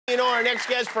You know, our next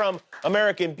guest from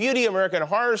American Beauty, American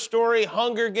Horror Story,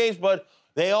 Hunger Games, but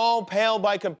they all pale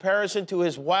by comparison to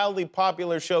his wildly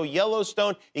popular show,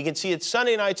 Yellowstone. You can see it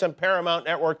Sunday nights on Paramount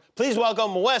Network. Please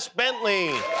welcome Wes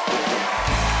Bentley.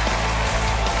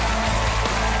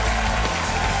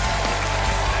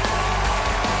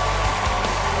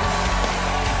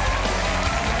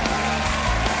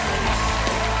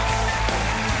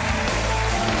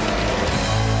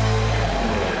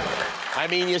 I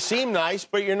mean, you seem nice,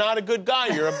 but you're not a good guy.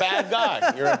 You're a bad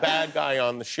guy. You're a bad guy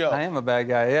on the show. I am a bad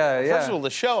guy, yeah. First of all, the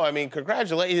show, I mean,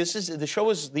 congratulations. The show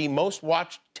is the most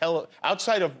watched,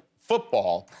 outside of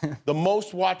football, the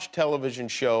most watched television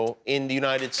show in the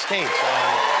United States.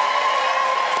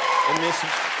 In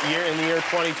the year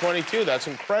 2022. That's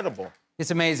incredible. It's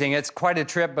amazing. It's quite a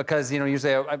trip because, you know,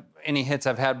 usually any hits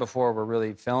I've had before were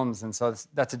really films, and so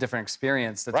that's a different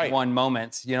experience. That's right. One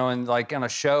moment, you know, and like on a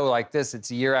show like this,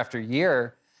 it's year after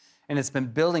year, and it's been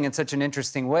building in such an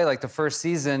interesting way. Like the first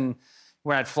season,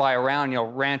 when I'd fly around, you know,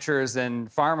 ranchers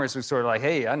and farmers were sort of like,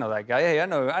 hey, I know that guy. Hey, I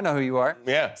know who you are.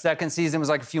 Yeah. Second season was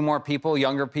like a few more people,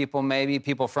 younger people maybe,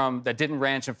 people that didn't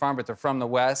ranch and farm, but they're from the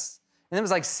West. And it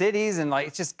was like cities, and like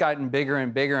it's just gotten bigger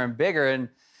and bigger and bigger,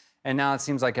 and now it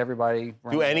seems like everybody...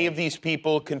 Do any of these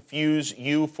people confuse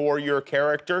you for your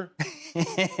character?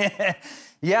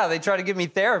 Yeah, they try to give me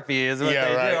therapy is what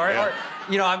they do. Or,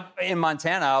 you know, I'm in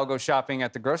Montana, I'll go shopping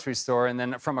at the grocery store, and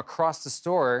then from across the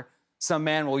store, some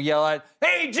man will yell out,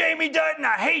 "Hey, Jamie Dutton,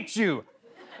 I hate you!"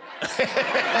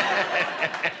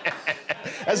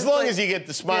 As long as you get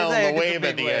the smile and the wave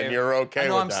at the end, you're okay with that. I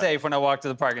know I'm safe when I walk to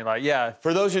the parking lot, yeah.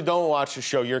 For those who don't watch the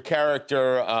show, your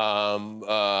character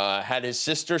had his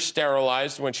sister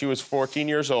sterilized when she was 14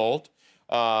 years old,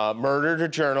 murdered a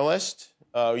journalist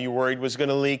you worried was going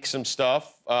to leak some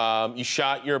stuff. You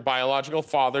shot your biological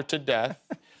father to death.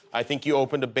 I think you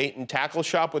opened a bait and tackle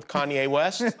shop with Kanye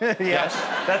West. Yes.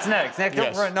 That's next.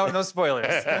 Yes. No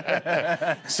spoilers.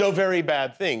 So very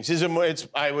bad things.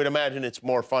 I would imagine it's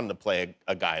more fun to play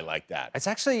a guy like that. It's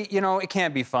actually, you know, it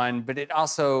can be fun, but it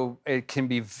can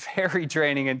be very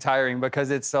draining and tiring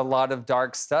because it's a lot of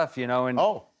dark stuff, you know.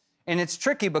 And it's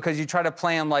tricky because you try to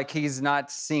play him like he's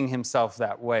not seeing himself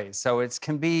that way. So it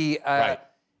can be... right.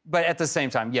 But at the same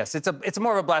time, yes, it's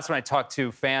more of a blast when I talk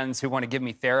to fans who want to give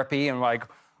me therapy and like,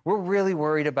 we're really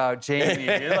worried about Jamie.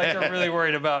 Like, they're really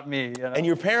worried about me. You know? And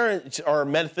your parents are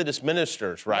Methodist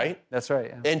ministers, right? That's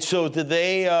right, yeah. And so do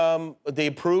they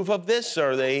approve of this?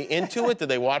 Are they into it? Do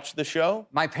they watch the show?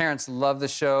 My parents love the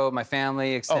show, my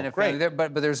family, extended family.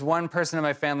 But there's one person in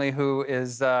my family who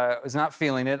is not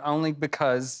feeling it, only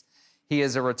because he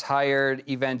is a retired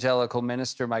evangelical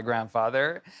minister, my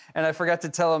grandfather. And I forgot to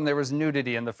tell him there was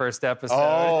nudity in the first episode.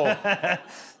 Oh.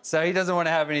 So he doesn't want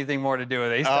to have anything more to do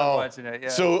with it. He stopped watching it, yeah.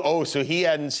 So he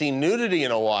hadn't seen nudity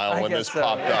in a while when this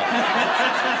popped up.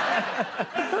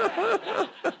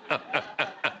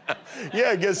 Yeah,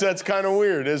 I guess that's kind of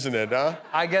weird, isn't it, huh?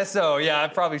 I guess so, yeah. I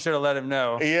probably should have let him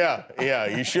know. Yeah,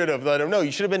 you should have let him know.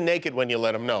 You should have been naked when you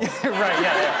let him know. Right,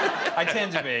 yeah. I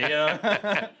tend to be, you know.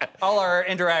 All our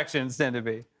interactions tend to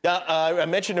be. I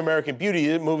mentioned American Beauty.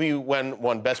 The movie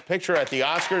won Best Picture at the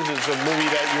Oscars. It's a movie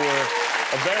that you were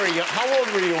very young. How old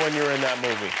were you when you were in that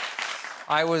movie?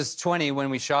 I was 20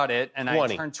 when we shot it, and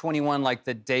 20. I turned 21 like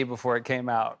the day before it came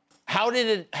out. How did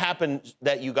it happen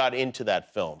that you got into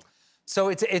that film? So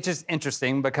it's just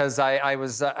interesting because I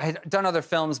had done other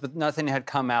films, but nothing had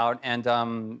come out, and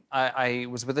I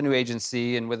was with a new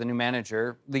agency and with a new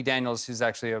manager, Lee Daniels, who's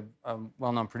actually a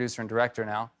well-known producer and director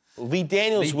now. Lee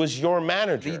Daniels was your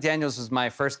manager? Lee Daniels was my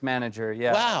first manager,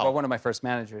 yeah. Wow. Well, one of my first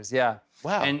managers, yeah.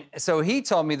 Wow. And so he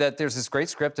told me that there's this great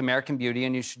script, American Beauty,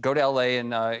 and you should go to L.A.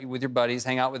 and with your buddies,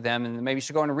 hang out with them, and maybe you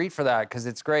should go and read for that because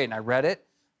it's great. And I read it,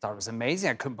 thought it was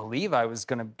amazing. I couldn't believe I was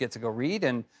going to get to go read,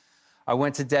 and I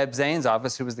went to Deb Zane's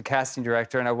office, who was the casting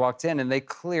director, and I walked in, and they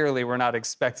clearly were not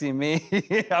expecting me.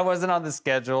 I wasn't on the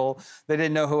schedule. They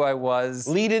didn't know who I was.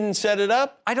 Lee didn't set it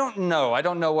up? I don't know. I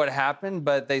don't know what happened,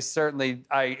 but they certainly,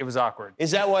 it was awkward. Is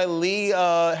that why Lee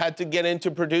had to get into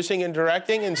producing and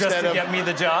directing instead just to get me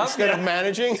the job? Instead of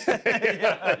managing?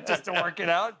 Yeah, just to work it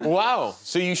out. Wow.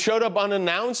 So you showed up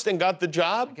unannounced and got the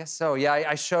job? I guess so. Yeah,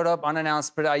 I showed up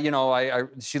unannounced, but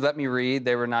she let me read.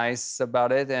 They were nice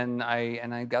about it, and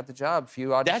I got the job. Few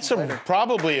auditions That's later.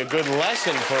 Probably a good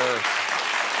lesson for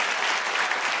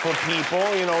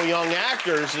people, you know, young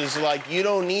actors, is like, you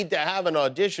don't need to have an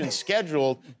audition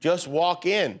scheduled, just walk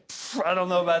in. I don't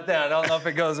know about that. I don't know if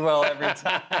it goes well every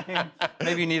time.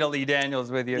 Maybe you need a Lee Daniels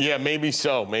with you. Yeah, maybe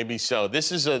so, maybe so.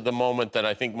 This is the moment that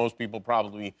I think most people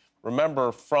probably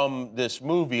remember from this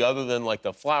movie, other than like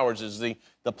the flowers, is the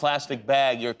plastic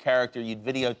bag. Your character, you'd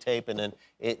videotape, and then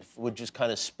it would just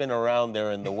kind of spin around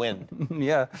there in the wind.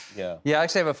 Yeah. Yeah. Yeah, I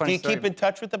actually have a funny story. Do you keep in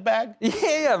touch with the bag?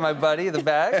 Yeah, my buddy, the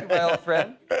bag, my old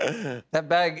friend. That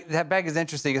bag is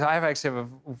interesting. I actually have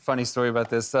a funny story about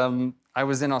this. I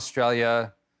was in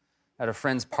Australia at a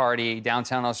friend's party,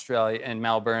 downtown Australia in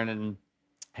Melbourne, and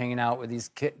hanging out with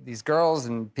these girls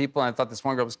and people, and I thought this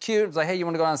one girl was cute. I was like, hey, you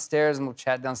want to go downstairs and we'll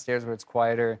chat downstairs where it's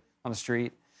quieter on the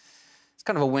street. It's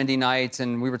kind of a windy night,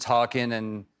 and we were talking,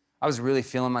 and I was really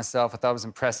feeling myself. I thought I was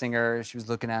impressing her. She was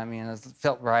looking at me, and it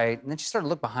felt right. And then she started to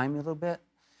look behind me a little bit.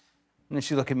 And then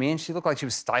she looked at me, and she looked like she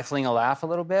was stifling a laugh a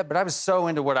little bit. But I was so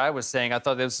into what I was saying, I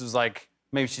thought this was like,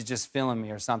 maybe she's just feeling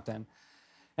me or something.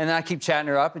 And then I keep chatting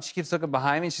her up, and she keeps looking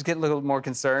behind me, and she's getting a little more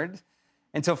concerned.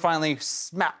 Until finally,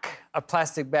 smack, a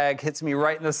plastic bag hits me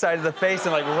right in the side of the face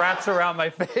and like wraps around my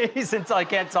face until I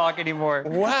can't talk anymore.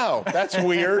 Wow, that's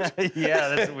weird. Yeah,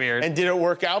 that's weird. And did it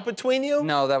work out between you?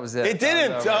 No, that was it. It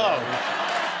didn't?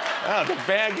 Oh,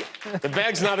 the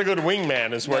bag's not a good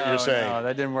wingman, is what you're saying. No,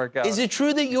 that didn't work out. Is it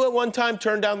true that you at one time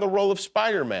turned down the role of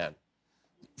Spider-Man?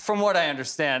 From what I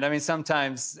understand. I mean,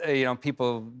 sometimes, you know,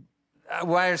 people...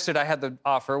 Well, I understood I had the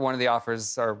offer, one of the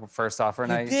offers, or first offer,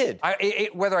 and You did?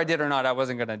 Whether I did or not, I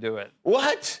wasn't going to do it.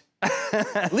 What?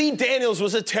 Lee Daniels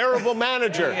was a terrible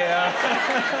manager.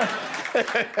 Yeah.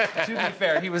 To be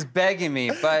fair, he was begging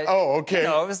me, but... Oh, okay. You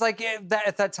know, it was like,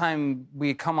 at that time, we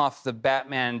had come off the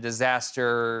Batman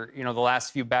disaster. You know, the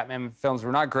last few Batman films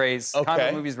were not great. Okay.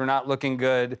 Comic movies were not looking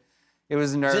good. It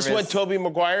was nervous. Is this when Tobey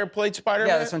Maguire played Spider-Man?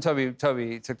 Yeah, that's when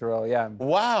Tobey took the role, yeah.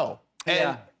 Wow. And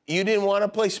Yeah. you didn't want to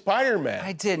play Spider-Man.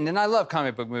 I didn't, and I love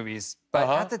comic book movies. But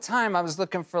at the time, I was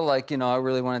looking for, like, you know, I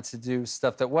really wanted to do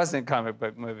stuff that wasn't comic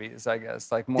book movies, I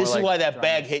guess. Like, more This like is why that drama.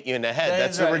 bag hit you in the head.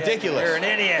 That's right, ridiculous. Yeah. You're an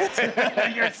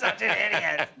idiot. You're such an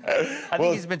idiot. I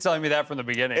think he's been telling me that from the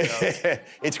beginning, though.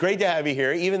 It's great to have you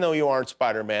here, even though you aren't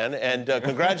Spider-Man. And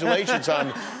congratulations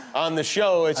on the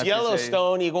show. It's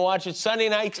Yellowstone. You can watch it Sunday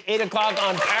nights, 8 o'clock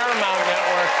on Paramount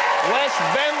Network. Wes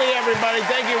Bentley, everybody.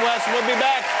 Thank you, Wes. We'll be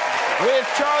back with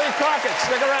Charlie Crockett.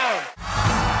 Stick around.